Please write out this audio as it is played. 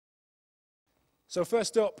So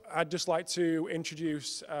first up, I'd just like to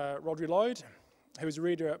introduce Rhodri Lloyd, who is a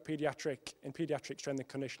reader in paediatric strength and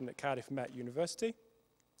conditioning at Cardiff Met University,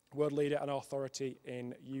 world leader and authority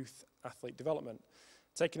in youth athlete development,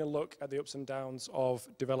 taking a look at the ups and downs of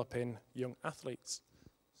developing young athletes.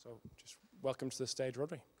 So just welcome to the stage,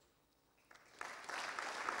 Rhodri.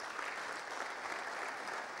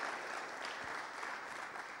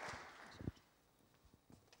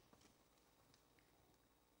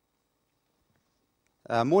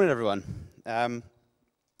 Morning, everyone.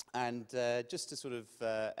 Just to sort of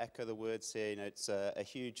echo the words here, it's a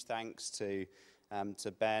huge thanks to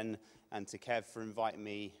Ben and to Kev for inviting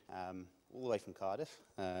me all the way from Cardiff.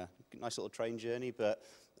 Nice little train journey, but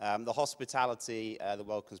the hospitality, the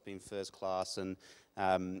welcome's been first class, and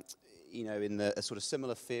in a sort of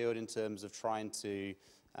similar field in terms of trying to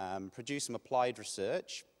produce some applied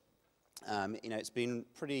research. It's been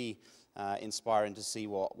pretty inspiring to see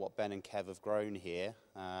what Ben and Kev have grown here,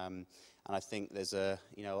 and I think there's a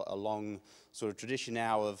long sort of tradition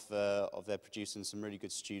now of their producing some really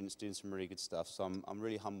good students doing some really good stuff. So I'm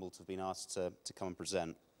really humbled to have been asked to come and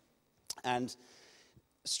present. And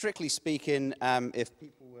strictly speaking, if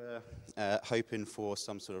people were hoping for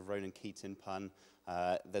some sort of Ronan Keating pun,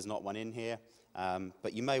 there's not one in here.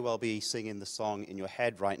 But you may well be singing the song in your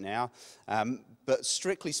head right now. But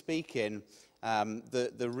strictly speaking,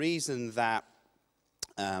 the reason that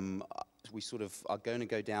we sort of are going to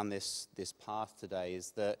go down this path today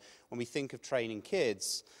is that when we think of training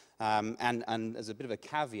kids, and as a bit of a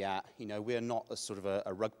caveat, we're not a sort of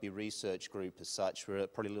a rugby research group as such. We're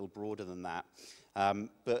probably a little broader than that.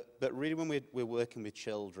 But really, when we're working with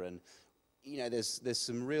children, there's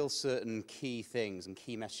some real certain key things and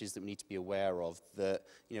key messages that we need to be aware of, that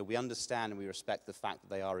we understand and we respect the fact that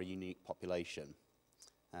they are a unique population.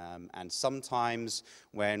 And sometimes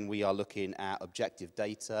when we are looking at objective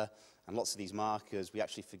data and lots of these markers, we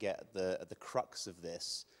actually forget the crux of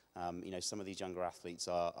this. Some of these younger athletes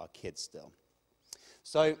are kids still.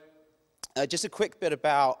 So just a quick bit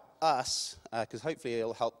about us, because hopefully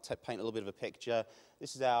it'll help paint a little bit of a picture.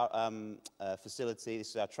 This is our facility.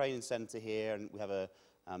 This is our training center here, and we have a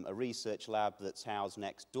research lab that's housed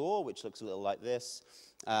next door, which looks a little like this.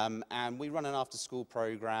 And we run an after-school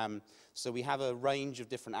program, so we have a range of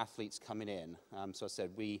different athletes coming in. So I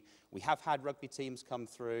said we have had rugby teams come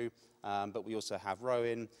through, but we also have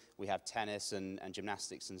rowing, we have tennis and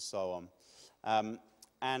gymnastics and so on.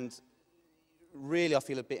 And really, I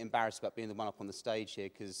feel a bit embarrassed about being the one up on the stage here,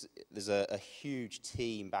 because there's a huge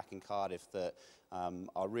team back in Cardiff that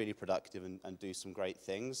are really productive and do some great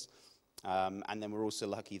things. And then we're also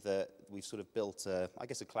lucky that we've sort of built, a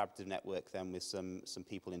collaborative network then with some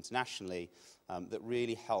people internationally that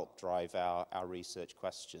really help drive our research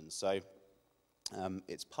questions. So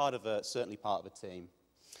it's certainly part of a team.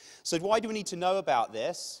 So why do we need to know about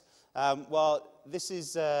this? Well, this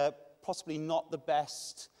is possibly not the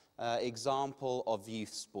best example of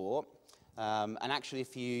youth sport. And actually,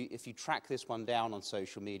 if you track this one down on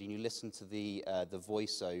social media and you listen to the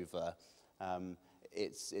voiceover,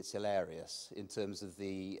 it's hilarious in terms of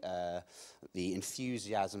the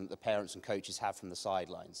enthusiasm that the parents and coaches have from the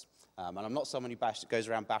sidelines. And I'm not someone who goes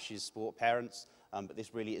around bashes sport parents, but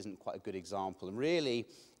this really isn't quite a good example. And really,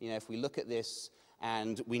 if we look at this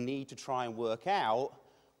and we need to try and work out,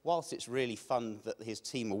 whilst it's really fun that his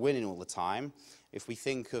team are winning all the time, if we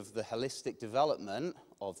think of the holistic development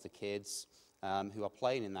of the kids who are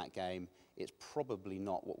playing in that game, it's probably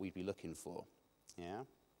not what we'd be looking for. Yeah.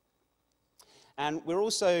 And we're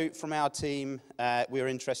also, from our team, we're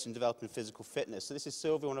interested in developing physical fitness. So this is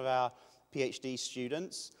Sylvia, one of our PhD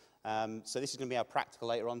students. So this is going to be our practical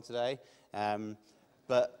later on today.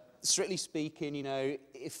 But strictly speaking,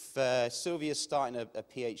 if Sylvia has started a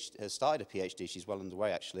PhD, she's well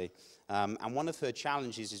underway actually. And one of her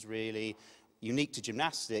challenges is really unique to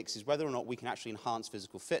gymnastics, is whether or not we can actually enhance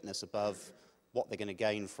physical fitness above what they're going to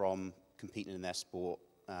gain from competing in their sport.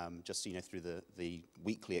 Just through the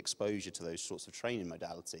weekly exposure to those sorts of training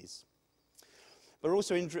modalities. But we're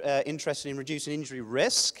also interested in reducing injury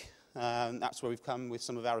risk. That's where we've come with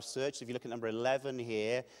some of our research. If you look at number 11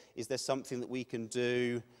 here, is there something that we can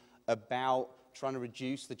do about trying to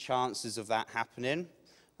reduce the chances of that happening?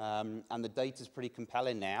 And the data is pretty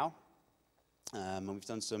compelling now. And we've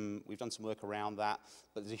done some work around that.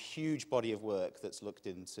 But there's a huge body of work that's looked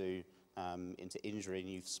into injury in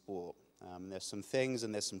youth sport. There's some things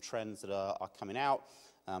and there's some trends that are coming out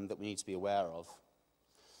that we need to be aware of.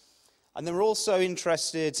 And then we're also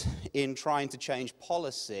interested in trying to change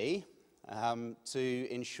policy to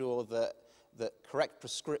ensure that correct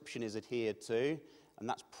prescription is adhered to, and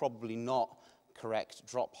that's probably not correct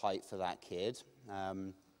drop height for that kid.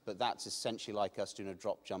 but that's essentially like us doing a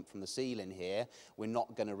drop jump from the ceiling here. We're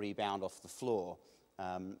not going to rebound off the floor.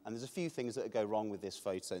 And there's a few things that go wrong with this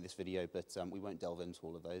photo, this video, but we won't delve into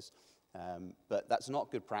all of those. But that's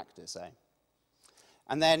not good practice, eh?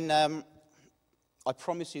 And then I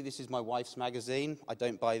promise you this is my wife's magazine. I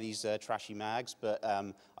don't buy these trashy mags, but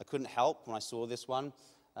I couldn't help when I saw this one.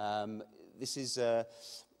 This is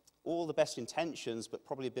all the best intentions, but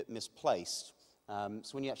probably a bit misplaced.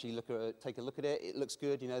 So when you actually take a look at it, it looks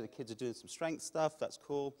good. You know, the kids are doing some strength stuff. That's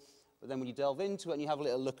cool. But then when you delve into it and you have a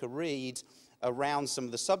little look, a read around some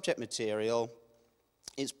of the subject material,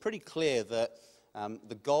 it's pretty clear that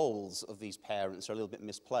the goals of these parents are a little bit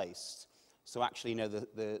misplaced. So actually, you know,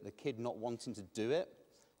 the kid not wanting to do it,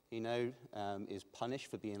 you know, is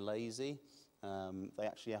punished for being lazy. They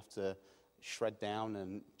actually have to shred down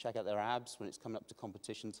and check out their abs when it's coming up to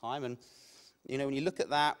competition time. And, you know, when you look at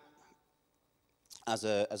that as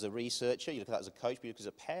a researcher, you look at that as a coach, but you look as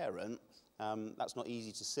a parent, that's not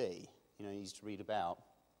easy to see, you know, easy to read about.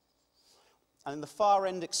 And in the far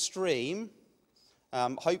end extreme,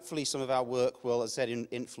 hopefully some of our work will, as I said,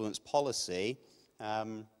 influence policy.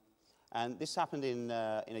 And this happened in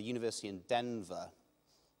a university in Denver.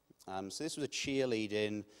 So this was a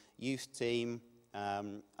cheerleading youth team,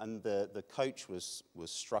 and the coach was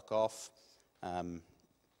struck off.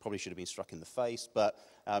 Probably should have been struck in the face, but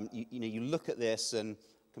you know, you look at this and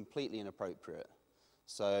completely inappropriate.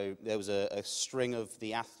 So there was a string of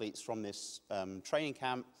the athletes from this training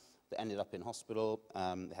camp that ended up in hospital.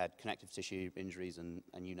 They had connective tissue injuries and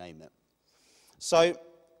you name it. So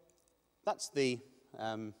that's the,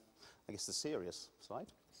 I guess, the serious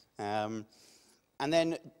side. And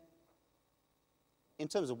then in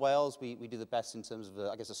terms of Wales, we do the best in terms of,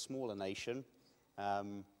 I guess, a smaller nation.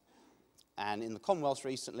 And in the Commonwealth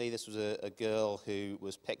recently, this was a girl who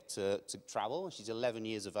was picked to travel. She's 11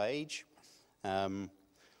 years of age. And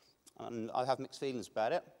I have mixed feelings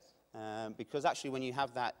about it. Because actually when you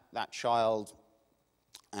have that child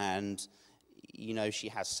and, you know, she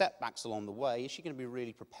has setbacks along the way, is she going to be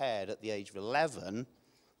really prepared at the age of 11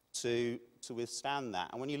 to withstand that?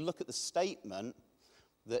 And when you look at the statement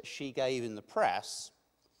that she gave in the press,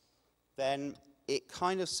 then it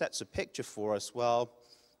kind of sets a picture for us. Well,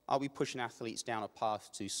 are we pushing athletes down a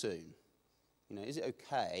path too soon? You know, is it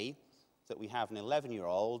okay that we have an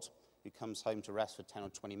 11-year-old who comes home to rest for 10 or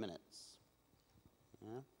 20 minutes?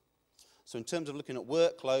 Yeah. So in terms of looking at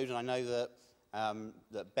workload, and I know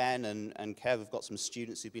that Ben and Kev have got some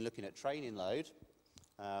students who've been looking at training load,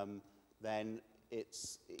 then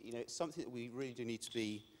it's, you know, it's something that we really do need to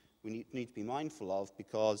be mindful of,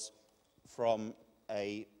 because from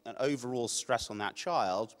an overall stress on that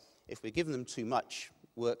child, if we're giving them too much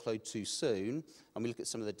workload too soon, and we look at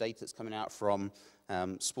some of the data that's coming out from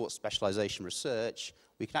sports specialization research,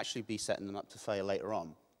 we can actually be setting them up to fail later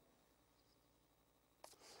on.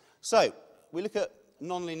 So we look at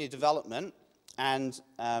nonlinear development, and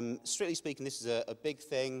strictly speaking, this is a big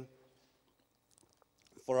thing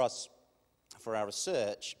for us, for our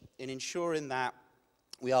research, in ensuring that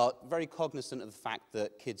we are very cognizant of the fact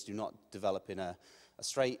that kids do not develop in a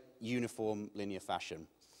straight, uniform, linear fashion.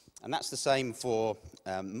 And that's the same for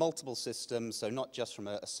multiple systems, so not just from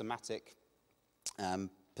a somatic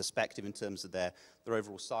perspective in terms of their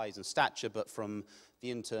overall size and stature, but from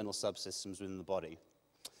the internal subsystems within the body.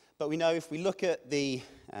 But we know if we look at the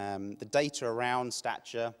data around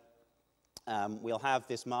stature, we'll have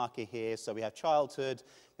this marker here. So we have childhood,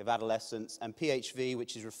 we have adolescence, and PHV,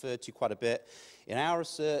 which is referred to quite a bit in our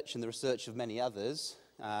research and the research of many others,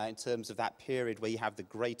 in terms of that period where you have the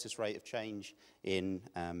greatest rate of change in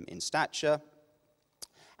stature.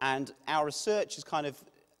 And our research has kind of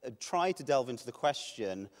tried to delve into the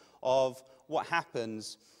question of what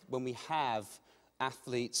happens when we have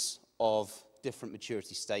athletes of different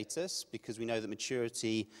maturity status, because we know that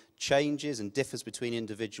maturity changes and differs between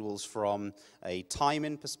individuals from a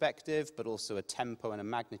timing perspective, but also a tempo and a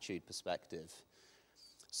magnitude perspective.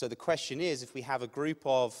 So the question is, if we have a group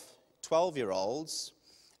of 12-year-olds,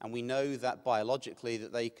 and we know that biologically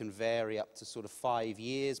that they can vary up to sort of 5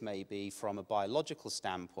 years maybe from a biological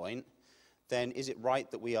standpoint, then is it right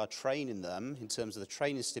that we are training them in terms of the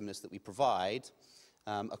training stimulus that we provide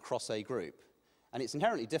across a group? And it's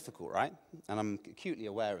inherently difficult, right? And I'm acutely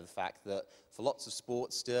aware of the fact that for lots of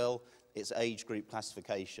sports still, it's age group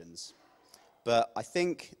classifications. But I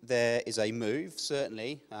think there is a move,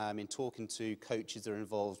 certainly, in talking to coaches that are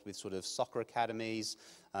involved with sort of soccer academies,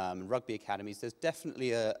 rugby academies, there's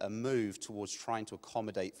definitely a move towards trying to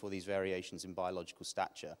accommodate for these variations in biological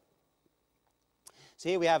stature. So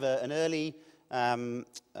here we have an early an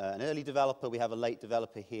early developer, we have a late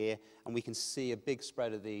developer here, and we can see a big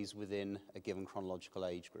spread of these within a given chronological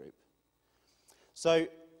age group. So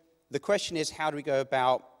the question is, how do we go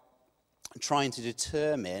about trying to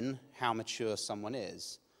determine how mature someone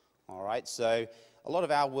is? All right, so a lot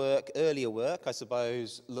of our work, earlier work, I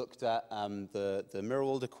suppose, looked at the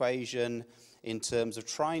Mirror-World equation in terms of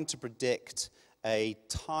trying to predict a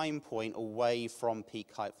time point away from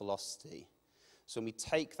peak height velocity. So when we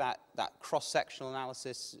take that cross-sectional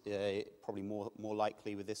analysis, probably more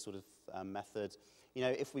likely with this sort of method, you know,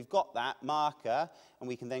 if we've got that marker and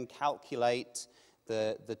we can then calculate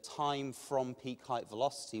the time from peak height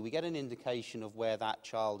velocity, we get an indication of where that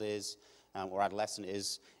child is or adolescent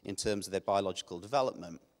is in terms of their biological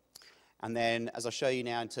development. And then, as I'll show you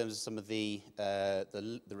now in terms of some of the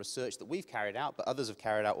research that we've carried out, but others have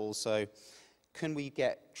carried out also, can we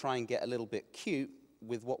try and get a little bit cute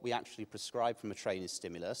with what we actually prescribe from a training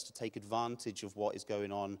stimulus to take advantage of what is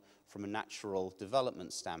going on from a natural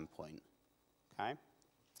development standpoint? Okay.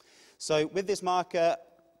 So with this marker,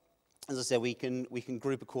 as I said, we can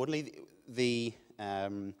group accordingly. The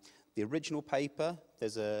original paper,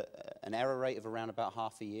 there's an error rate of around about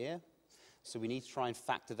half a year. So we need to try and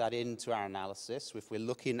factor that into our analysis. So if we're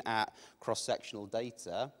looking at cross-sectional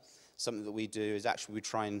data, something that we do is actually we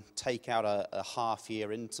try and take out a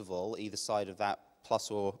half-year interval, either side of that plus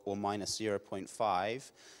or minus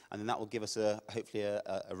 0.5, and then that will give us hopefully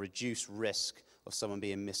a reduced risk of someone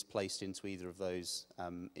being misplaced into either of those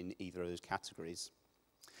in either of those categories.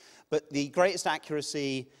 But the greatest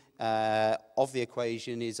accuracy of the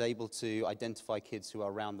equation is able to identify kids who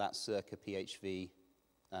are around that circa PHV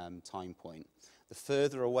time point. The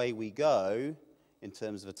further away we go in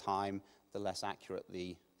terms of a time, the less accurate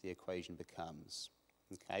the equation becomes.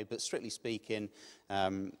 Okay, but strictly speaking,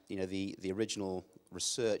 you know, the original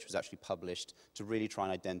research was actually published to really try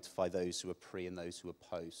and identify those who are pre and those who are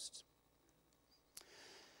post.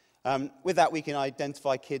 With that, we can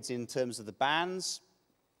identify kids in terms of the bands,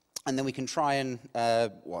 and then we can try and,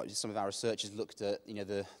 some of our research has looked at, you know,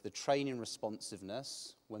 the training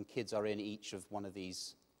responsiveness when kids are in each of one of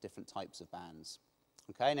these different types of bands.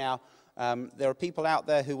 Okay, now, there are people out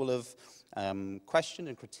there who will have questioned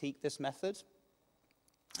and critiqued this method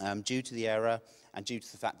due to the error and due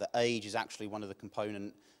to the fact that age is actually one of the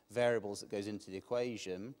component variables that goes into the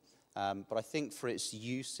equation. But I think for its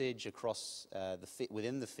usage across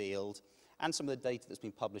within the field and some of the data that's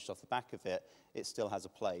been published off the back of it, it still has a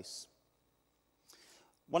place.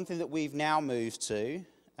 One thing that we've now moved to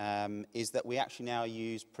is that we actually now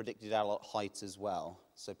use predicted adult height as well,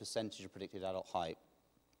 so percentage of predicted adult height.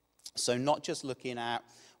 So not just looking at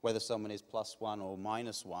whether someone is +1 or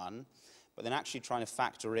 -1, but then actually trying to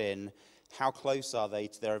factor in how close are they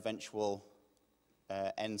to their eventual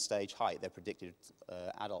end stage height, their predicted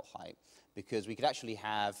adult height. Because we could actually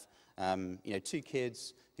have you know, two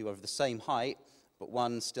kids who are of the same height, but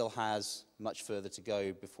one still has much further to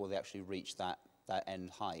go before they actually reach that end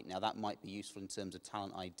height. Now that might be useful in terms of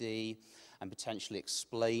talent ID and potentially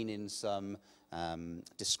explaining some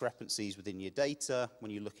discrepancies within your data when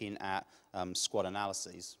you're looking at squad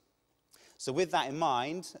analyses. So with that in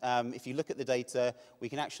mind, if you look at the data, we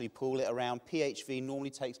can actually pool it around. PHV normally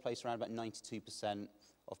takes place around about 92%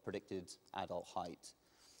 of predicted adult height.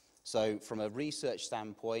 So from a research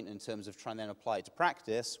standpoint, in terms of trying to then apply it to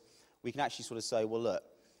practice, we can actually sort of say, well, look,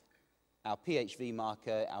 our PHV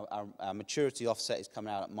marker, our maturity offset is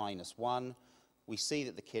coming out at -1. We see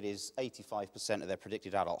that the kid is 85% of their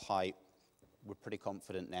predicted adult height. We're pretty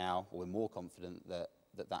confident now, or we're more confident that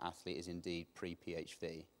that athlete is indeed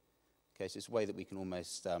pre-PHV. Okay, so it's a way that we can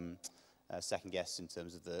almost second guess in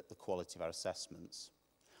terms of the quality of our assessments.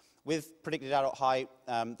 With predicted adult height,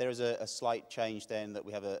 there is a slight change then that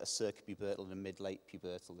we have a circa pubertal and a mid-late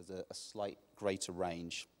pubertal. There's a slight greater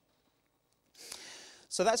range.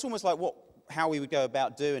 So that's almost like how we would go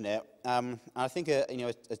about doing it. And I think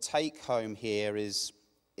a take-home here is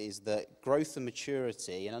that growth and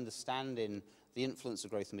maturity and understanding the influence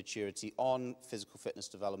of growth and maturity on physical fitness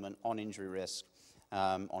development, on injury risk,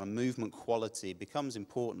 on a movement quality becomes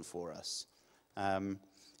important for us.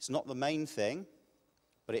 It's not the main thing,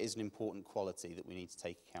 but it is an important quality that we need to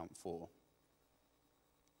take account for.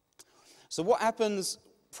 So what happens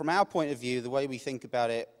from our point of view, the way we think about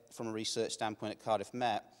it from a research standpoint at Cardiff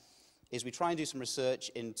Met, is we try and do some research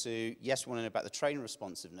into, yes, we want to know about the training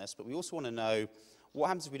responsiveness, but we also want to know what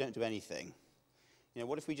happens if we don't do anything. You know,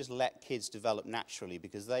 what if we just let kids develop naturally,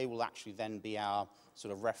 because they will actually then be our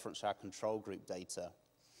sort of reference, our control group data.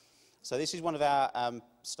 So this is one of our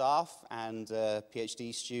staff and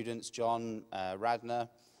PhD students, John Radner,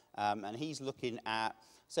 and he's looking at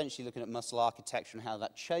essentially looking at muscle architecture and how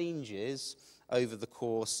that changes over the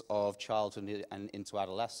course of childhood and into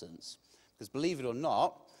adolescence. Because believe it or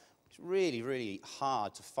not, it's really, really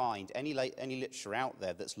hard to find any literature out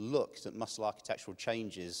there that's looked at muscle architectural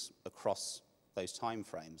changes across those time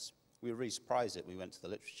frames. We were really surprised that we went to the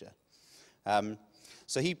literature.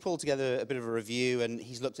 So he pulled together a bit of a review, and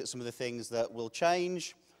he's looked at some of the things that will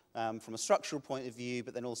change from a structural point of view,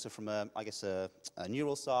 but then also from, a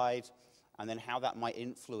neural side, and then how that might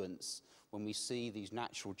influence when we see these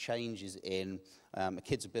natural changes in a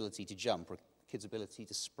kid's ability to jump or a kid's ability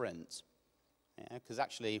to sprint. Because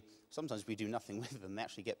actually, sometimes we do nothing with them, they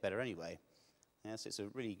actually get better anyway. Yeah, so it's a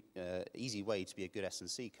really easy way to be a good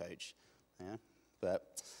S&C coach. Yeah?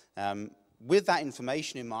 But with that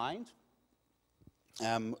information in mind,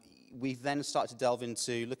 we've then started to delve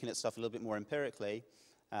into looking at stuff a little bit more empirically.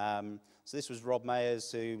 So this was Rob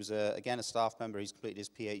Mayers, who was, again, a staff member. He's completed his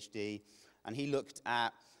PhD. And he looked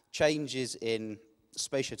at changes in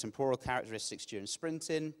spatiotemporal characteristics during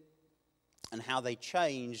sprinting and how they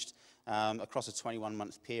changed across a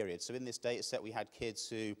 21-month period. So in this data set, we had kids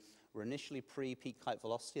who were initially pre-peak height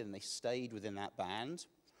velocity, and they stayed within that band.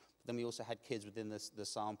 But then we also had kids within the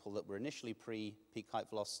sample that were initially pre-peak height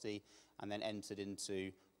velocity and then entered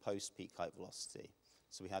into post-peak height velocity.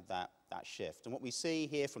 So we had that shift. And what we see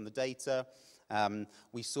here from the data,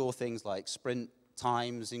 we saw things like sprint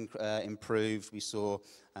times improved. We saw,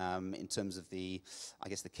 in terms of the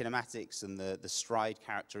kinematics and the stride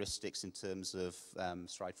characteristics in terms of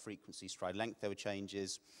stride frequency, stride length, there were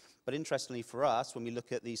changes. But interestingly for us, when we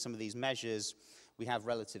look at some of these measures, we have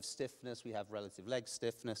relative stiffness, we have relative leg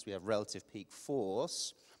stiffness, we have relative peak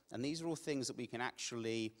force, and these are all things that we can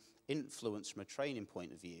actually influence from a training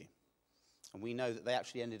point of view. And we know that they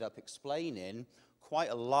actually ended up explaining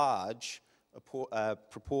quite a large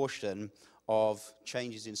proportion of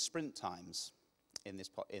changes in sprint times in this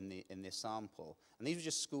sample. And these were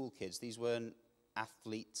just school kids. These weren't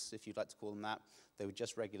athletes, if you'd like to call them that. They were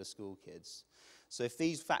just regular school kids. So if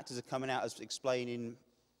these factors are coming out as explaining,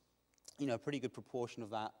 a pretty good proportion of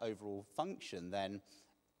that overall function, then,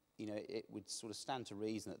 it would sort of stand to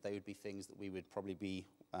reason that they would be things that we would probably be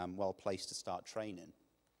well placed to start training.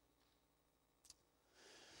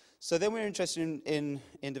 So then we're interested in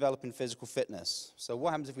developing physical fitness. So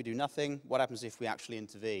what happens if we do nothing? What happens if we actually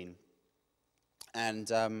intervene?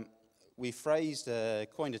 And we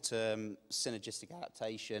coined a term, synergistic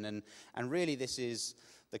adaptation, and really this is,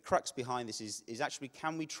 the crux behind this is actually,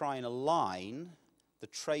 can we try and align the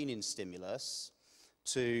training stimulus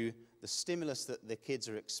to the stimulus that the kids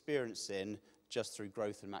are experiencing just through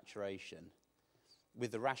growth and maturation?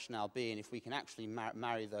 With the rationale being, if we can actually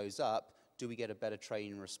marry those up, do we get a better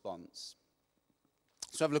training response?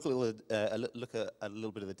 So have a look at a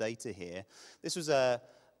little bit of the data here. This was a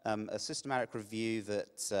systematic review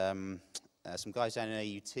that some guys down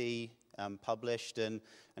in AUT published, and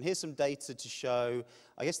here's some data to show,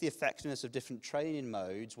 the effectiveness of different training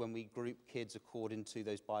modes when we group kids according to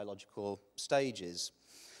those biological stages.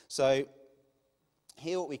 So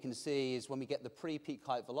here what we can see is when we get the pre-peak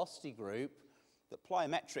height velocity group, that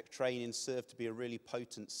plyometric training served to be a really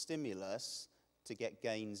potent stimulus to get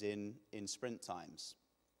gains in sprint times.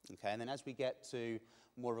 Okay, and then as we get to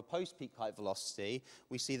more of a post-peak height velocity,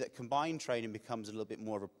 we see that combined training becomes a little bit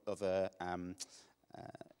more of a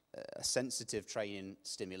sensitive training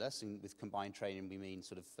stimulus, and with combined training we mean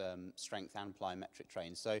sort of strength and plyometric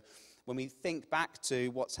training. So when we think back to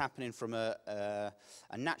what's happening from a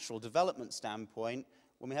natural development standpoint,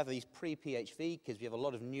 when we have these pre-PHV kids, we have a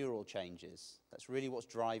lot of neural changes. That's really what's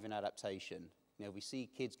driving adaptation. We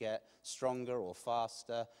see kids get stronger or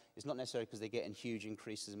faster. It's not necessarily because they're getting huge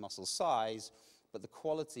increases in muscle size, but the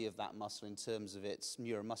quality of that muscle in terms of its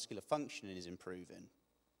neuromuscular functioning is improving.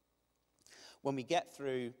 When we get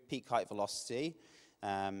through peak height velocity,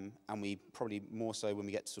 and we probably more so when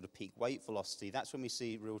we get to sort of peak weight velocity, that's when we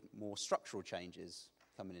see more structural changes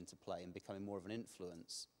coming into play and becoming more of an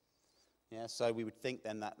influence. Yeah, so we would think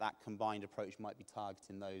then that combined approach might be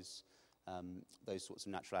targeting those sorts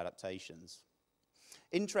of natural adaptations.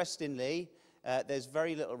 Interestingly, there's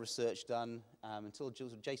very little research done until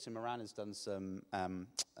Jason Moran has done some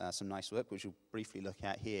nice work, which we'll briefly look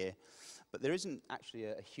at here. But there isn't actually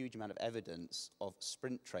a huge amount of evidence of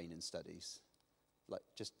sprint training studies, like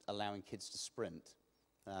just allowing kids to sprint.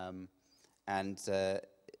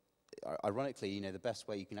 Ironically, the best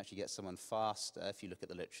way you can actually get someone faster, if you look at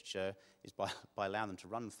the literature, is by allowing them to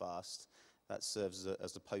run fast. That serves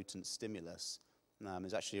as a potent stimulus.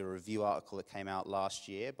 There's actually a review article that came out last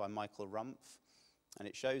year by Michael Rumpf, and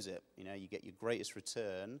it shows it. You get your greatest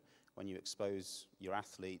return when you expose your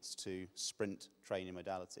athletes to sprint training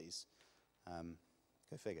modalities.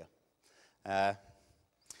 Go figure.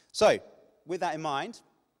 So, with that in mind,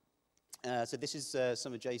 so this is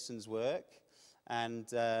some of Jason's work, and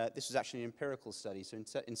this was actually an empirical study. So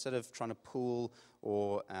instead of trying to pool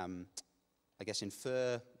or, I guess,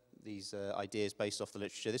 infer these ideas based off the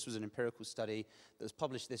literature, this was an empirical study that was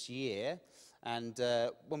published this year. And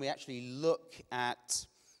when we actually look at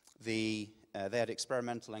they had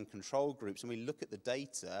experimental and control groups, and we look at the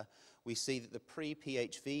data, we see that the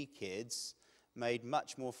pre-PHV kids made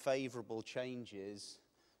much more favorable changes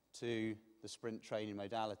to the sprint training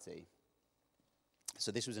modality. So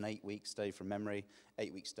this was an 8-week study from memory,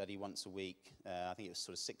 8-week study once a week. I think it was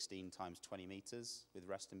sort of 16 times 20 meters with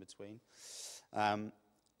rest in between.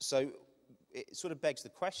 So it sort of begs the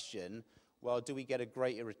question, well, do we get a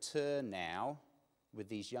greater return now with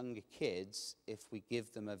these younger kids if we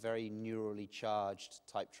give them a very neurally charged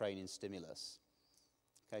type training stimulus?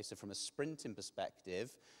 Okay, so from a sprinting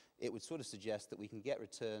perspective, it would sort of suggest that we can get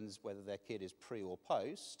returns whether their kid is pre or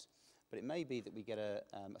post, but it may be that we get a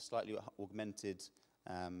slightly augmented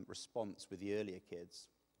response with the earlier kids.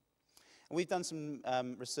 And we've done some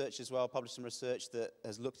research as well, published some research that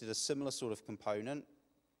has looked at a similar sort of component.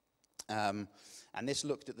 And this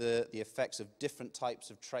looked at the effects of different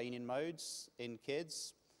types of training modes in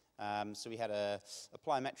kids. So we had a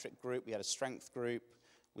plyometric group, we had a strength group,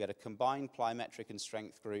 we had a combined plyometric and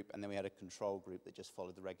strength group, and then we had a control group that just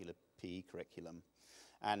followed the regular PE curriculum.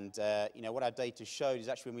 And what our data showed is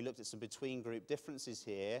actually when we looked at some between-group differences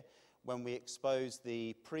here, when we exposed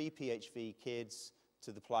the pre-PHV kids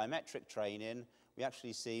to the plyometric training, we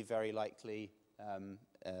actually see very likely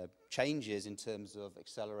changes in terms of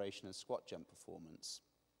acceleration and squat jump performance.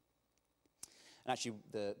 And actually,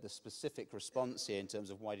 the specific response here in terms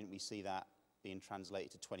of why didn't we see that being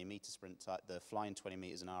translated to 20-meter sprint type, the flying 20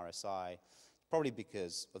 meters in RSI, probably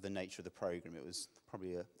because of the nature of the program. It was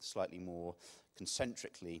probably a slightly more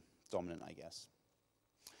concentrically dominant, I guess.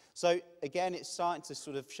 So again, it's starting to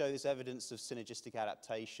sort of show this evidence of synergistic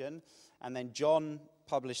adaptation. And then John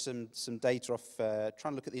published some data off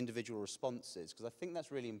trying to look at the individual responses, because I think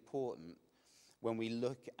that's really important when we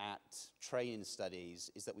look at training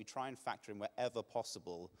studies, is that we try and factor in wherever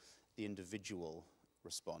possible the individual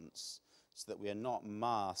response, so that we are not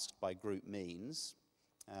masked by group means,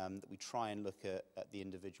 that we try and look at the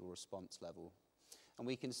individual response level. And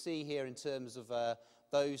we can see here in terms of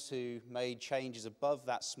those who made changes above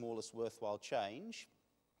that smallest worthwhile change,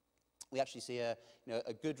 we actually see a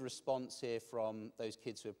good response here from those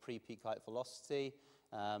kids who are pre-peak height velocity.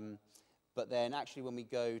 But then actually when we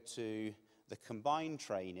go to the combined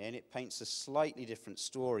training, it paints a slightly different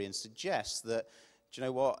story and suggests that, do you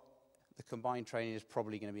know what, the combined training is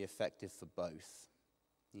probably going to be effective for both.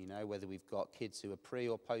 Whether we've got kids who are pre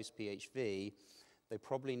or post PHV, they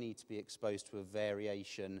probably need to be exposed to a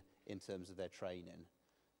variation in terms of their training.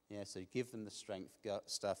 Yeah, so give them the strength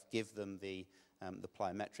stuff, give them the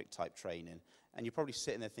plyometric type training. And you're probably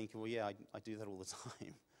sitting there thinking, well, yeah, I do that all the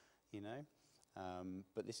time,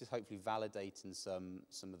 But this is hopefully validating some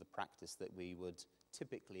of the practice that we would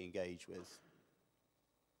typically engage with.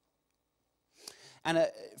 And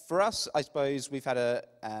for us, I suppose, we've had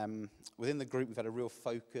within the group, we've had a real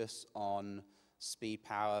focus on speed,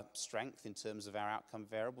 power, strength in terms of our outcome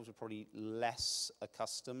variables. We're probably less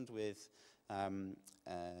accustomed with,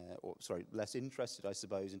 less interested, I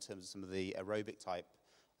suppose, in terms of some of the aerobic type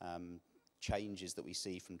changes that we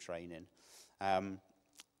see from training. And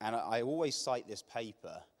I always cite this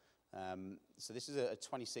paper. So this is a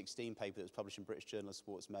 2016 paper that was published in British Journal of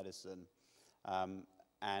Sports Medicine.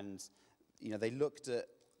 And they looked at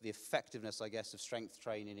the effectiveness, I guess, of strength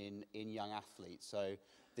training in young athletes. So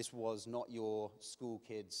this was not your school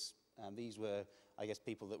kids. These were, I guess,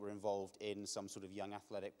 people that were involved in some sort of young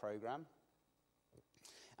athletic program.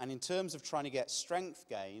 And in terms of trying to get strength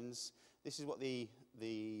gains, this is what the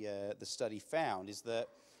study found, is that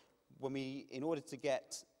in order to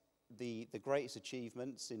get the greatest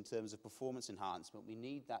achievements in terms of performance enhancement, we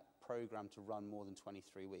need that program to run more than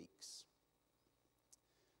 23 weeks.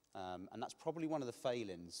 And that's probably one of the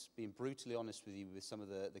failings, being brutally honest with you, with some of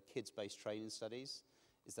the kids-based training studies,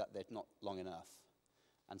 is that they're not long enough.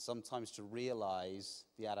 And sometimes to realize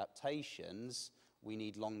the adaptations, we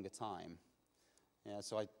need longer time. Yeah,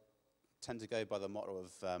 so I tend to go by the motto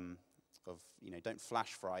of don't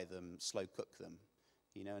flash fry them, slow cook them,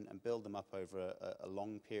 and build them up over a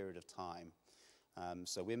long period of time.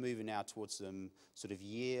 So we're moving now towards some sort of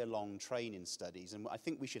year-long training studies, and I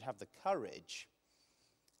think we should have the courage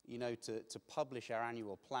to publish our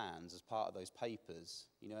annual plans as part of those papers,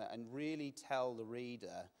 and really tell the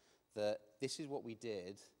reader that this is what we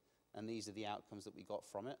did and these are the outcomes that we got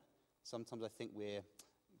from it. Sometimes I think we're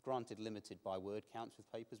granted limited by word counts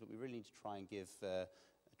with papers, but we really need to try and give a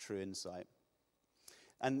true insight.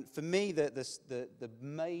 And for me, the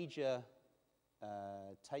major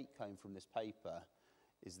take-home from this paper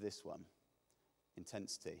is this one,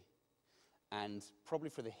 intensity. And probably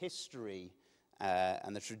for the history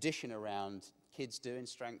and the tradition around kids doing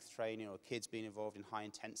strength training or kids being involved in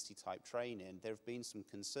high-intensity type training, there have been some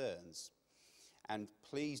concerns. And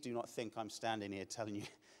please do not think I'm standing here telling you,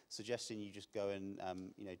 suggesting you just go and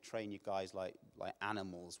train your guys like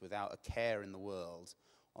animals without a care in the world,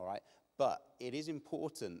 all right? But it is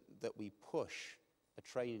important that we push a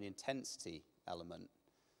training intensity element.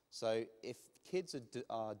 So if kids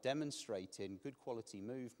are demonstrating good quality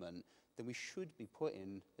movement, then we should be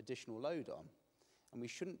putting additional load on. And we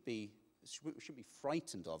shouldn't be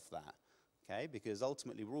frightened of that, okay? Because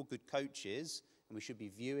ultimately we're all good coaches, and we should be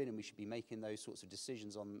viewing and we should be making those sorts of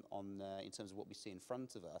decisions in terms of what we see in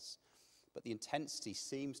front of us. But the intensity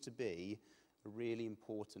seems to be a really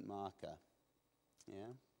important marker,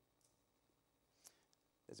 yeah?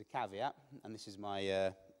 There's a caveat, and this is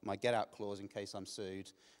my get-out clause in case I'm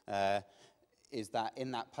sued, is that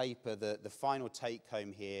in that paper, the final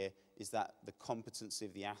take-home here is that the competency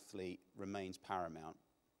of the athlete remains paramount.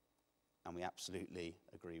 And we absolutely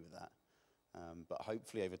agree with that. But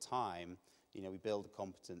hopefully over time, we build a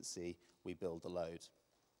competency, we build a load.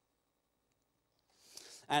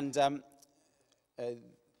 And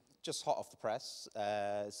just hot off the press,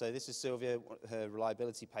 so this is Sylvia, her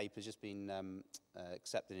reliability paper has just been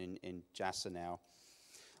accepted in JASA now.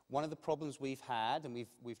 One of the problems we've had, and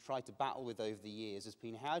we've tried to battle with over the years, has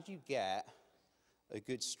been how do you get a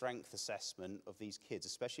good strength assessment of these kids,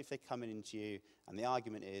 especially if they're coming into you, and the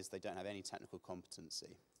argument is they don't have any technical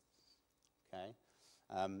competency, okay?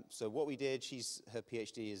 So what we did, her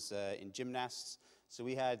PhD is in gymnasts, so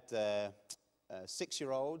we had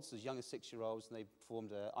 6-year-olds, as young as 6-year-olds, and they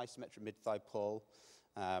performed an isometric mid-thigh pull.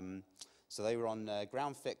 So they were on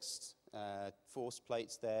ground-fixed force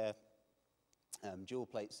plates there, dual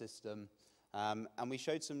plate system, and we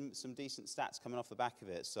showed some decent stats coming off the back of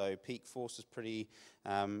it. So peak force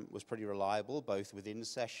was pretty reliable, both within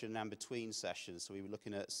session and between sessions. So we were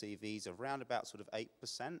looking at CVs of around about sort of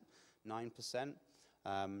 8%, 9%,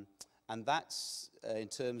 and that's in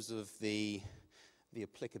terms of the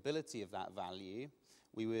applicability of that value.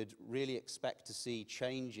 We would really expect to see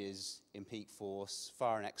changes in peak force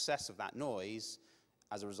far in excess of that noise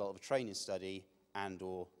as a result of a training study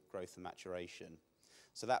and/or growth and maturation.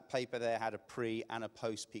 So that paper there had a pre and a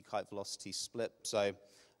post peak height velocity split. So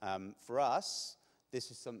for us,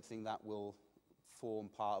 this is something that will form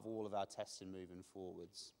part of all of our testing moving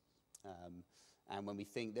forwards. And when we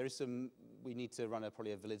think we need to run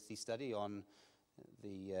probably a validity study on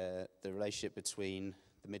the relationship between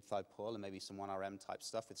the mid-thigh pull and maybe some 1RM type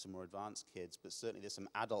stuff with some more advanced kids, but certainly there's some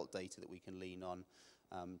adult data that we can lean on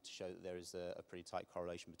to show that there is a pretty tight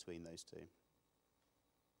correlation between those two.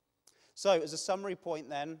 So as a summary point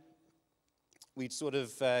then, we'd sort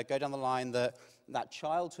of go down the line that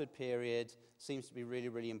childhood period seems to be really,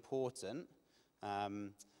 really important.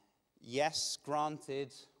 Yes,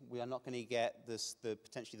 granted, we are not going to get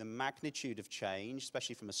potentially the magnitude of change,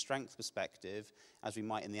 especially from a strength perspective, as we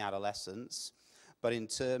might in the adolescence. But in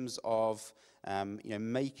terms of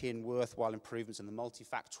making worthwhile improvements and the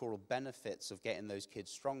multifactorial benefits of getting those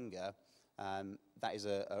kids stronger, that is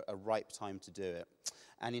a ripe time to do it.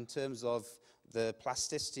 And in terms of the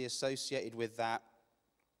plasticity associated with that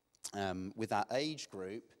age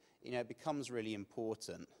group, it becomes really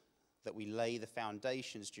important that we lay the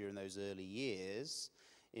foundations during those early years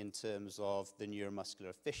in terms of the neuromuscular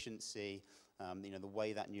efficiency, the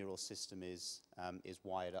way that neural system is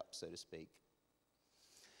wired up, so to speak.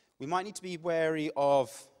 We might need to be wary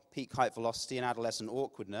of peak height velocity and adolescent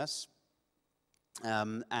awkwardness,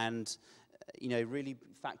 and really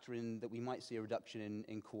factor in that we might see a reduction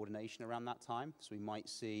in coordination around that time. So we might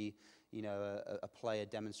see, a player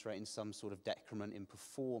demonstrating some sort of decrement in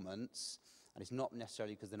performance, and it's not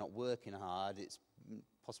necessarily because they're not working hard, it's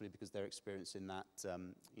possibly because they're experiencing that,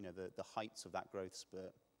 the heights of that growth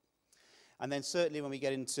spurt. And then certainly when we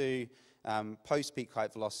get into post-peak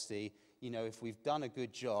height velocity, if we've done a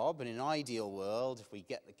good job, and in an ideal world, if we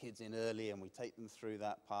get the kids in early and we take them through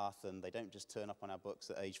that path and they don't just turn up on our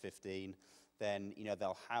books at age 15, then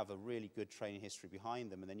they'll have a really good training history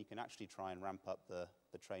behind them, and then you can actually try and ramp up the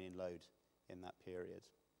training load in that period.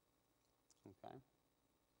 Okay.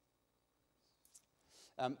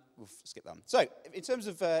 We'll skip that one. So, in terms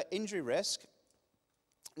of injury risk,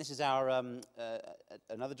 this is our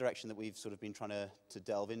another direction that we've sort of been trying to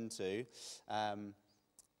delve into.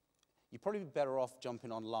 you'd probably be better off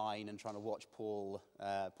jumping online and trying to watch Paul,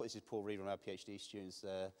 this is Paul Reed, one of our PhD students,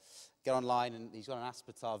 get online, and he's got an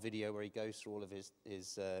Aspetar video where he goes through all of his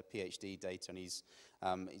PhD data, and he's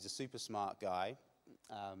a super smart guy.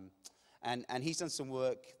 And he's done some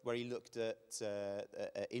work where he looked at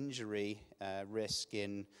injury risk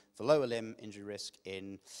for lower limb injury risk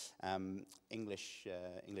in English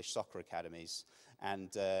soccer academies. And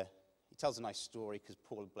he tells a nice story because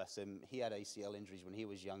Paul, bless him, he had ACL injuries when he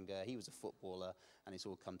was younger. He was a footballer, and it's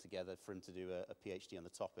all come together for him to do a PhD on the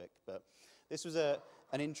topic. But this was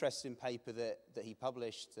an interesting paper that he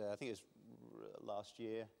published, I think it was last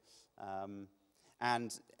year.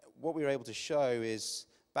 And what we were able to show is,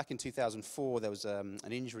 back in 2004, there was an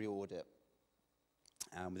injury audit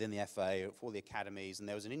within the FA for the academies, and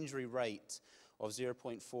there was an injury rate of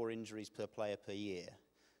 0.4 injuries per player per year.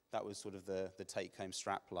 That was sort of the take-home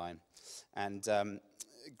strap line. And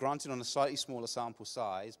granted on a slightly smaller sample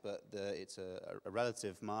size, but it's a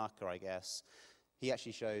relative marker, I guess, he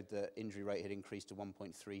actually showed that injury rate had increased to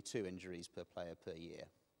 1.32 injuries per player per year.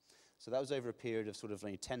 So that was over a period of sort of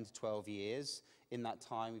 10 to 12 years. In that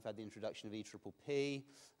time, we've had the introduction of EPPP.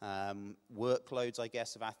 Workloads, I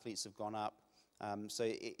guess, of athletes have gone up. So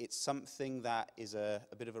it's something that is a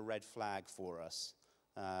bit of a red flag for us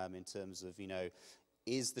in terms of,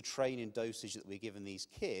 is the training dosage that we're giving these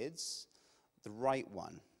kids the right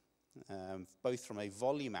one, both from a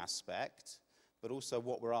volume aspect, but also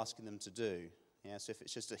what we're asking them to do. Yeah, so if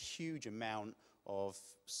it's just a huge amount of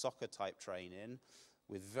soccer-type training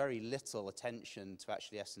with very little attention to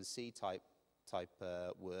actually S&C type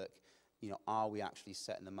work, are we actually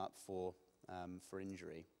setting them up for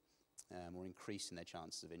injury, or increasing their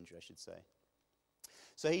chances of injury, I should say.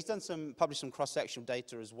 So he's published some cross-sectional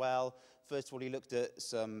data as well. First of all, he looked at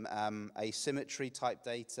some asymmetry type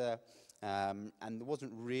data, and there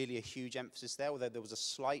wasn't really a huge emphasis there, although there was a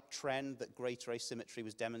slight trend that greater asymmetry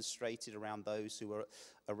was demonstrated around those who were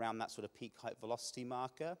around that sort of peak height velocity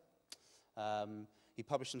marker. He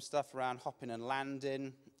published some stuff around hopping and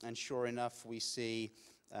landing, and sure enough, we see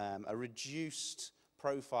a reduced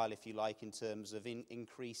profile, if you like, in terms of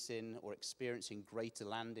increasing or experiencing greater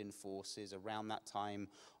landing forces around that time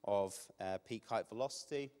of peak height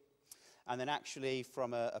velocity. And then actually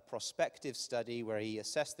from a prospective study where he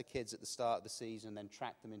assessed the kids at the start of the season and then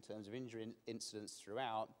tracked them in terms of injury incidents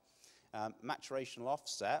throughout, maturational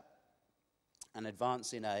offset and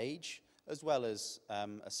advance in age, as well as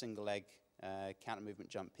a single leg counter movement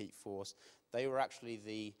jump peak force, they were actually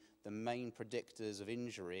the main predictors of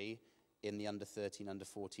injury in the under 13, under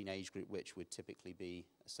 14 age group, which would typically be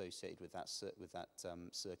associated with that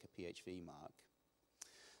circa PHV mark.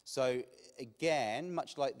 So again,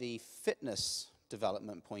 much like the fitness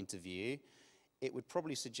development point of view, it would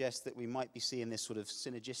probably suggest that we might be seeing this sort of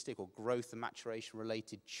synergistic or growth and maturation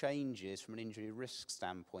related changes from an injury risk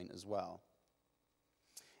standpoint as well.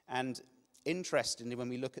 And interestingly, when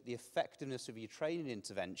we look at the effectiveness of your training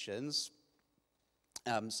interventions,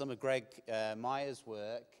 some of Greg Meyer's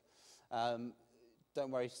work, don't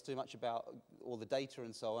worry too much about all the data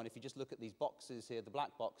and so on. If you just look at these boxes here, the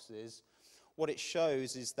black boxes, what it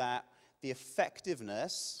shows is that the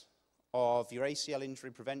effectiveness of your ACL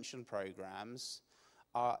injury prevention programs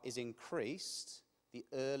is increased the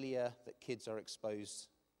earlier that kids are exposed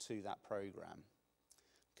to that program.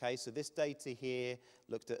 Okay, so this data here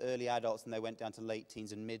looked at early adults, and they went down to late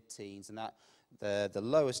teens and mid-teens, and that the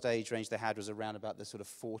lowest age range they had was around about the sort of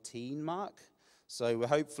 14 mark. So we're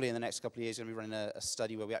hopefully in the next couple of years going to be running a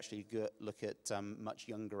study where we actually look at much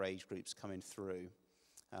younger age groups coming through.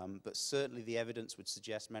 But certainly the evidence would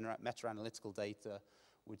suggest, meta-analytical data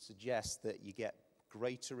would suggest that you get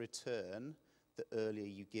greater return the earlier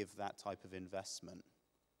you give that type of investment.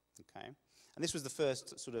 Okay? And this was the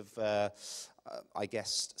first sort of, I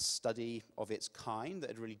guess, study of its kind that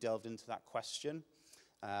had really delved into that question.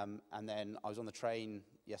 And then I was on the train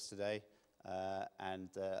yesterday, and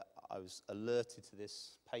I was alerted to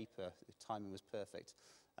this paper. The timing was perfect.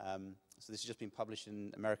 So this has just been published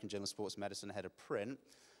in American Journal of Sports Medicine ahead of print.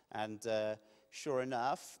 And sure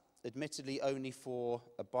enough, admittedly only for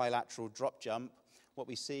a bilateral drop jump, what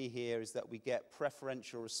we see here is that we get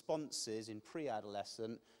preferential responses in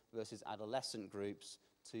pre-adolescent versus adolescent groups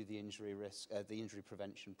to the injury risk, the injury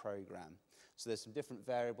prevention program. So there's some different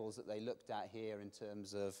variables that they looked at here in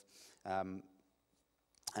terms of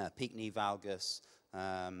peak knee valgus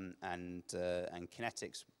and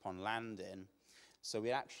kinetics upon landing. So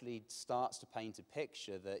it actually starts to paint a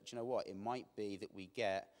picture that, you know what, it might be that we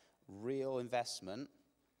get real investment,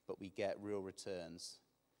 but we get real returns.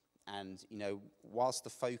 And, you know, whilst the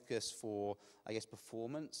focus for, I guess,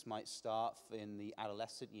 performance might start in the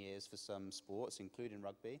adolescent years for some sports, including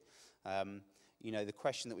rugby, you know, the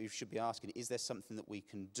question that we should be asking, is there something that we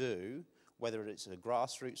can do, whether it's at a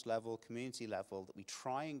grassroots level, community level, that we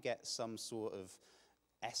try and get some sort of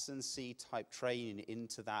S&C type training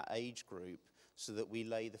into that age group so that we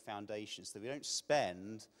lay the foundations, so that we don't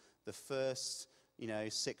spend the first, you know,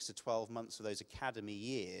 6 to 12 months of those academy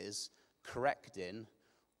years correcting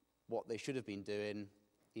what they should have been doing,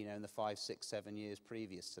 you know, in the 5, 6, 7 years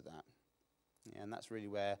previous to that. Yeah, and that's really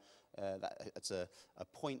where that's a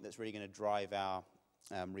point that's really going to drive our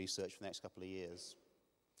research for the next couple of years.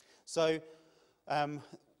 So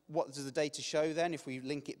what does the data show then? If we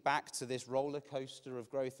link it back to this roller coaster of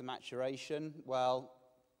growth and maturation, well,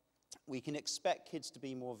 we can expect kids to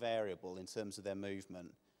be more variable in terms of their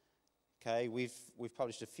movement. Okay, we've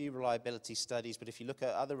published a few reliability studies, but if you look at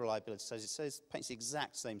other reliability studies, it paints the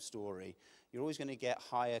exact same story. You're always going to get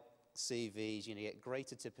higher CVs, you're going to get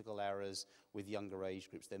greater typical errors with younger age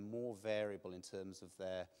groups. They're more variable in terms of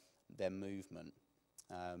their movement.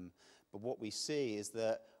 But what we see is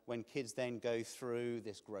that when kids then go through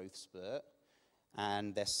this growth spurt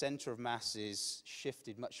and their center of mass is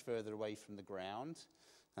shifted much further away from the ground,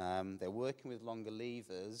 they're working with longer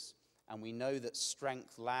levers, and we know that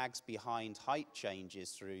strength lags behind height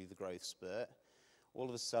changes through the growth spurt. All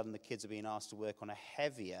of a sudden, the kids are being asked to work on a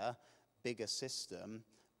heavier, bigger system,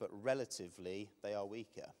 but relatively, they are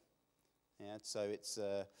weaker. Yeah, so it's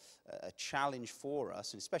a challenge for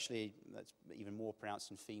us, and especially that's even more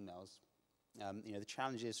pronounced in females. You know, the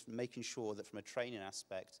challenge is making sure that from a training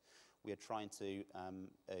aspect, we are trying to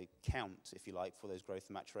count, if you like, for those growth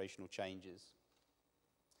and maturational changes.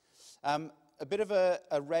 A bit of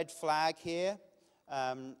a red flag here.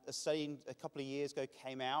 A study a couple of years ago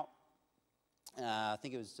came out. I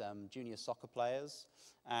think it was junior soccer players,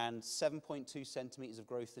 and 7.2 centimeters of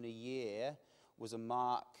growth in a year was a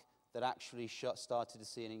mark that actually started to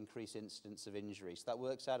see an increased incidence of injury. So that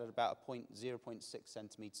works out at about 0.6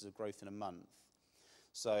 centimeters of growth in a month.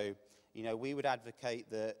 So, you know, we would advocate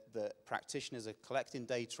that practitioners are collecting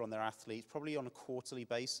data on their athletes probably on a quarterly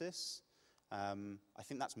basis. I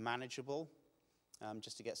think that's manageable,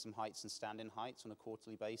 just to get some heights and stand-in heights on a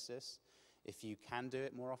quarterly basis. If you can do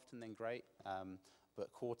it more often, then great,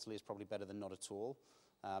 but quarterly is probably better than not at all.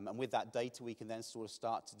 And with that data, we can then sort of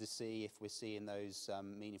start to see if we're seeing those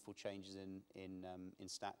meaningful changes in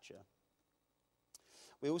stature.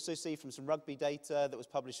 We also see from some rugby data that was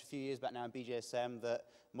published a few years back now in BJSM that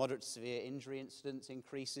moderate to severe injury incidence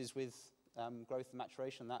increases with growth and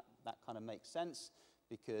maturation. That kind of makes sense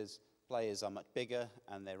because players are much bigger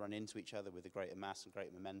and they run into each other with a greater mass and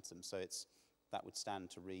greater momentum. So that would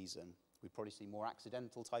stand to reason. We probably see more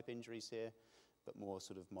accidental type injuries here, but more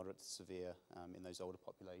sort of moderate to severe in those older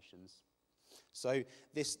populations. So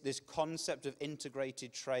this concept of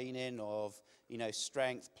integrated training of, you know,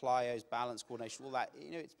 strength, plyos, balance, coordination, all that,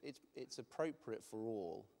 you know, it's appropriate for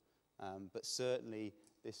all. But certainly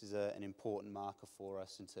this is an important marker for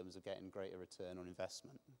us in terms of getting greater return on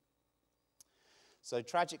investment. So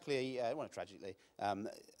tragically, well, not tragically, I'm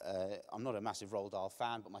not a massive Roald Dahl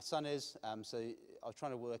fan, but my son is. So I was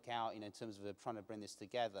trying to work out, you know, in terms of trying to bring this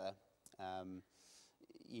together,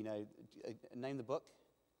 you know, name the book.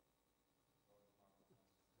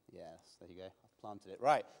 Yes, there you go. I've planted it.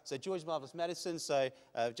 Right. So George's Marvelous Medicine. So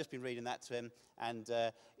I've just been reading that to him, and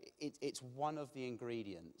it's one of the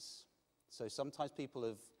ingredients. So sometimes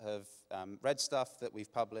people have read stuff that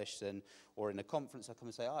we've published, or in a conference, I come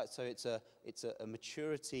and say, "Oh, so it's a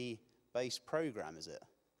maturity-based program, is it?"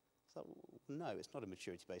 So, no, it's not a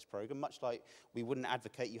maturity-based program. Much like we wouldn't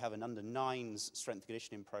advocate you have an under-9s strength and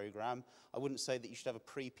conditioning program, I wouldn't say that you should have a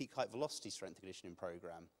pre-peak height velocity strength and conditioning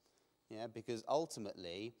program. Yeah, because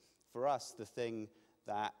ultimately, for us, the thing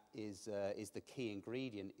that is the key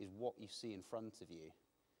ingredient is what you see in front of you.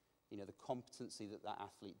 You know, the competency that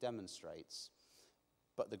athlete demonstrates.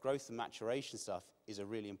 But the growth and maturation stuff is a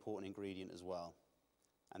really important ingredient as well.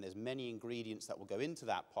 And there's many ingredients that will go into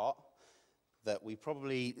that pot that we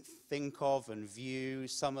probably think of and view.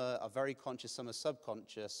 Some are very conscious, some are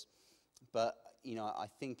subconscious. But, you know, I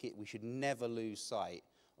think we should never lose sight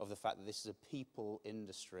of the fact that this is a people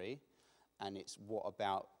industry, and it's what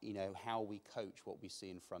about, you know, how we coach what we see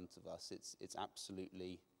in front of us. It's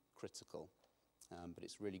absolutely critical. But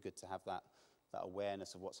it's really good to have that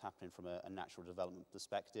awareness of what's happening from a natural development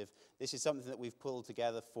perspective. This is something that we've pulled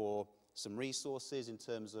together for some resources in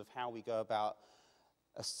terms of how we go about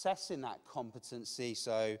assessing that competency.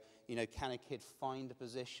 So, can a kid find a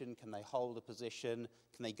position? Can they hold a position?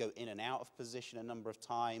 Can they go in and out of position a number of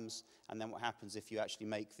times? And then what happens if you actually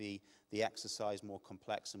make the exercise more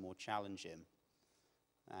complex and more challenging?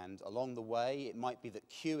 And along the way, it might be that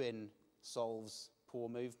cueing solves poor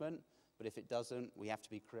movement, but if it doesn't, we have to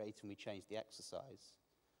be creative and we change the exercise.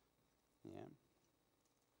 Yeah.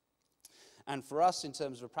 And for us, in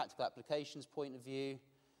terms of a practical applications point of view,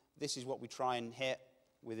 this is what we try and hit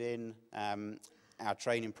within our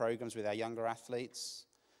training programs with our younger athletes.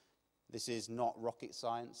 This is not rocket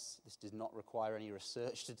science. This does not require any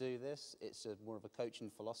research to do this. It's more of a coaching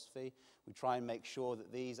philosophy. We try and make sure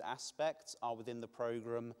that these aspects are within the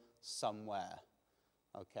program somewhere.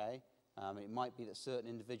 Okay? It might be that certain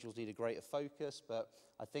individuals need a greater focus, but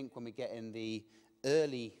I think when we get in the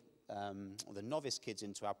early, or the novice kids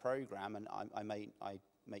into our program, and I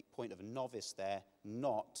make point of a novice there,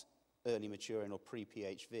 not early maturing or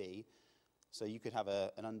pre-PHV. So you could have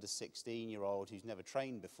an under 16-year-old who's never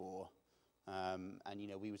trained before, and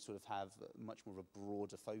we would sort of have much more of a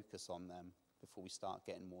broader focus on them before we start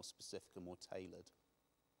getting more specific and more tailored.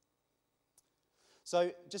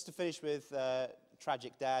 So just to finish with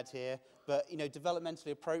tragic dad here, but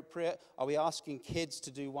developmentally appropriate. Are we asking kids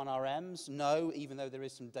to do 1RMs? No, even though there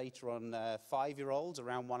is some data on 5-year-olds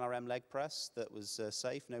around 1RM leg press that was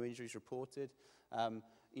safe, no injuries reported.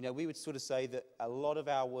 We would sort of say that a lot of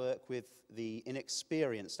our work with the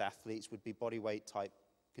inexperienced athletes would be body weight type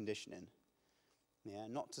conditioning. Yeah,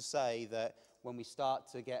 not to say that when we start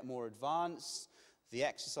to get more advanced, the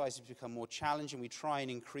exercises become more challenging. We try and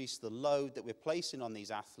increase the load that we're placing on these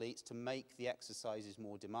athletes to make the exercises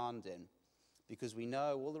more demanding. Because we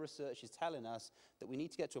know, all the research is telling us, that we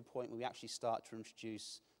need to get to a point where we actually start to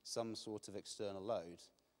introduce some sort of external load,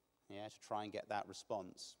 to try and get that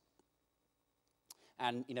response.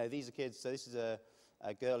 And, these are kids, so this is a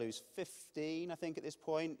girl who's 15, I think, at this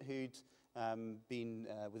point, who'd been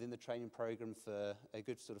within the training program for a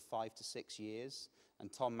good sort of 5 to 6 years.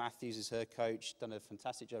 And Tom Matthews is her coach, done a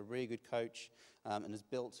fantastic job, really good coach, and has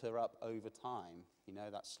built her up over time,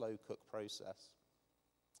 that slow cook process.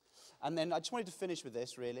 And then I just wanted to finish with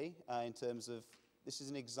this, really, in terms of, this is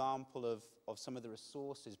an example of some of the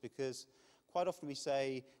resources, because quite often we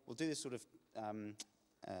say, we'll do this sort of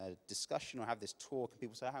discussion or have this talk, and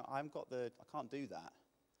people say, I can't do that.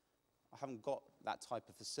 I haven't got that type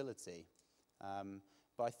of facility.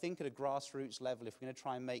 But I think at a grassroots level, if we're going to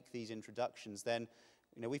try and make these introductions, then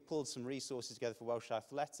we've pulled some resources together for Welsh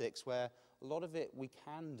Athletics where a lot of it we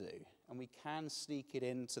can do, and we can sneak it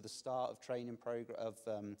into the start of training program of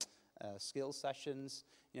skill sessions.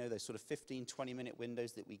 Those sort of 15, 20-minute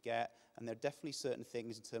windows that we get, and there are definitely certain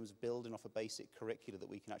things in terms of building off a basic curricula that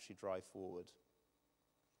we can actually drive forward.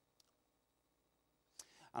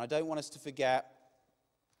 And I don't want us to forget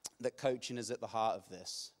that coaching is at the heart of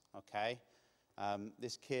this, okay?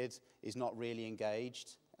 This kid is not really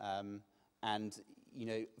engaged, and,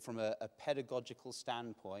 from a pedagogical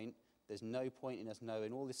standpoint, there's no point in us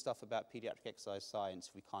knowing all this stuff about pediatric exercise science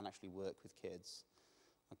if we can't actually work with kids,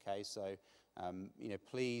 okay? So,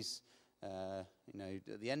 please, at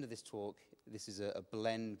the end of this talk, this is a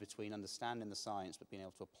blend between understanding the science but being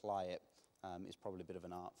able to apply it is probably a bit of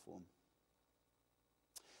an art form.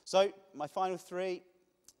 So, my final three,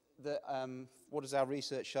 what has our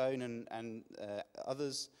research shown and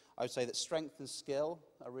others, I would say that strength and skill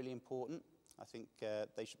are really important. I think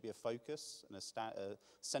they should be a focus and a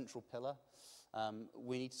central pillar.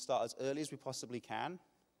 We need to start as early as we possibly can.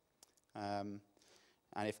 And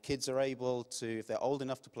if kids are able to, if they're old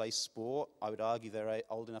enough to play sport, I would argue they're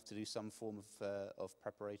old enough to do some form of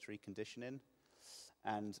preparatory conditioning.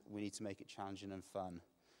 And we need to make it challenging and fun.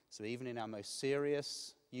 So even in our most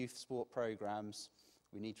serious youth sport programs,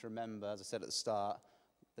 we need to remember, as I said at the start,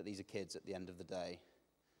 that these are kids at the end of the day,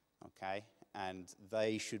 okay? And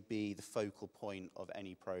they should be the focal point of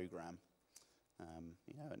any program,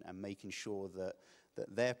 and making sure that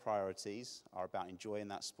their priorities are about enjoying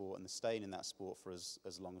that sport and staying in that sport for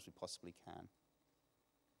as long as we possibly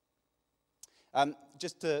can.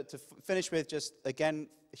 Just to finish with, just again,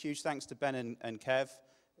 a huge thanks to Ben and Kev.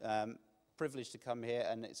 Privileged to come here,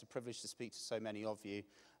 and it's a privilege to speak to so many of you.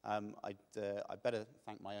 I better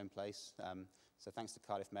thank my own place, so thanks to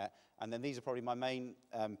Cardiff Met. And then these are probably my main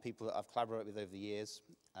people that I've collaborated with over the years,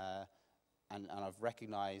 and I've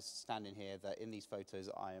recognised, standing here, that in these photos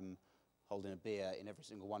I am holding a beer in every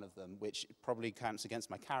single one of them, which probably counts against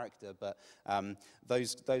my character, but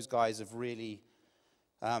those guys have really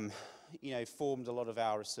formed a lot of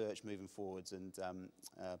our research moving forwards, and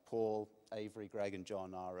Paul, Avery, Greg and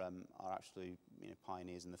John are actually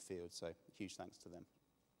pioneers in the field, so huge thanks to them.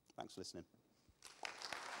 Thanks for listening.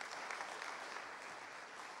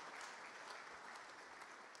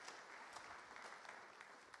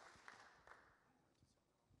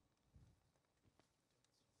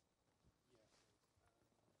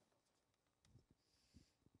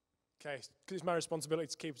 Okay, because it's my responsibility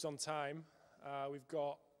to keep us on time, we've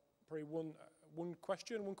got probably one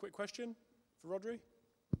quick question for Rhodri.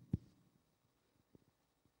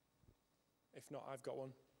 If not, I've got one.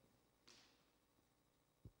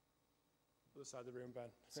 Other side of the room, Ben.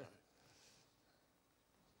 Sorry.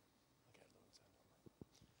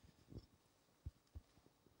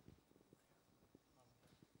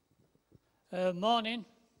 Morning,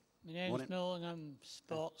 my name's Noel and I'm a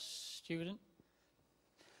sports student.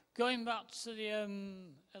 Going back to the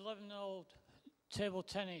 11-year-old table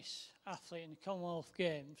tennis athlete in the Commonwealth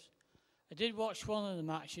Games, I did watch one of the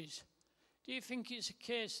matches. Do you think it's a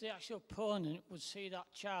case the actual opponent would see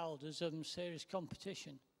that child as serious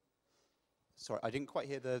competition? Sorry, I didn't quite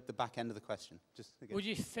hear the back end of the question. Just again. Would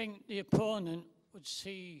you think the opponent would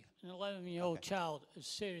see an 11-year-old child as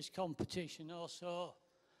serious competition also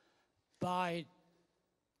by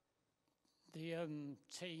the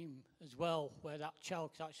team as well, where that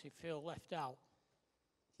child could actually feel left out?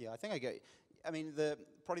 Yeah, I think I get. I mean,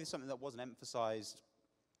 probably something that wasn't emphasised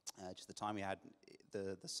just the time we had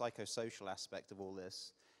the psychosocial aspect of all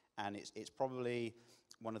this, and it's probably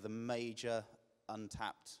one of the major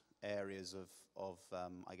untapped areas of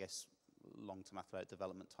I guess long-term athletic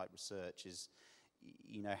development type research is,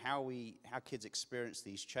 you know, how kids experience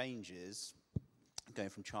these changes going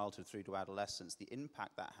from childhood through to adolescence, the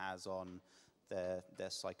impact that has on their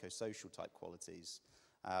psychosocial type qualities.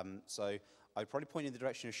 So I'd probably point in the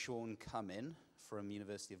direction of Sean Cumming from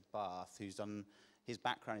University of Bath, who's done, his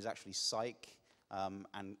background is actually psych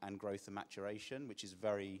and growth and maturation, which is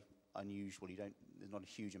very unusual. There's not a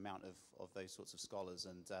huge amount of those sorts of scholars,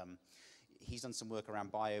 and he's done some work around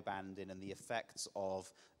biobanding and the effects of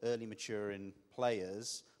early maturing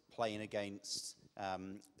players playing against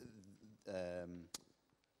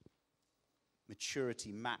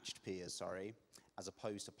maturity matched peers, as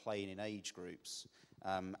opposed to playing in age groups.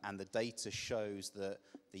 And the data shows that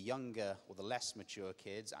the younger or the less mature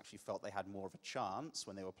kids actually felt they had more of a chance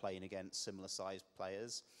when they were playing against similar sized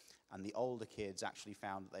players, and the older kids actually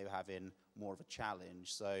found that they were having more of a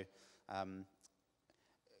challenge. So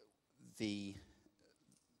the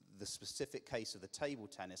specific case of the table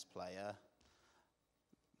tennis player,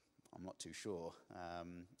 I'm not too sure,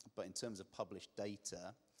 but in terms of published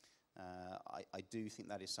data, I do think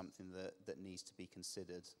that is something that needs to be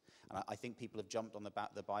considered. And I think people have jumped on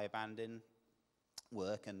the biobanding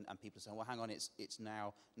work, and people are saying, well, hang on, it's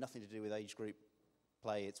now nothing to do with age group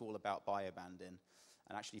play, it's all about biobanding.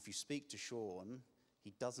 And actually, if you speak to Sean,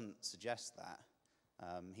 he doesn't suggest that.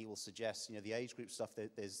 He will suggest, you know, the age group stuff,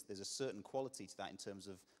 there's a certain quality to that in terms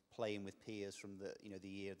of playing with peers from the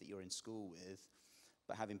year that you're in school with,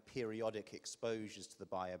 but having periodic exposures to the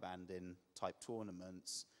biobanding type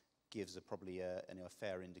tournaments gives probably a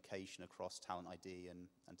fair indication across talent ID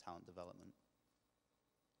and talent development.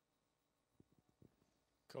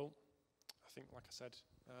 Cool. I think, like I said,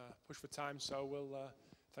 push for time, so we'll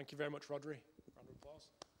thank you very much, Rhodri. Round of applause.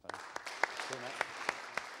 Cool, mate.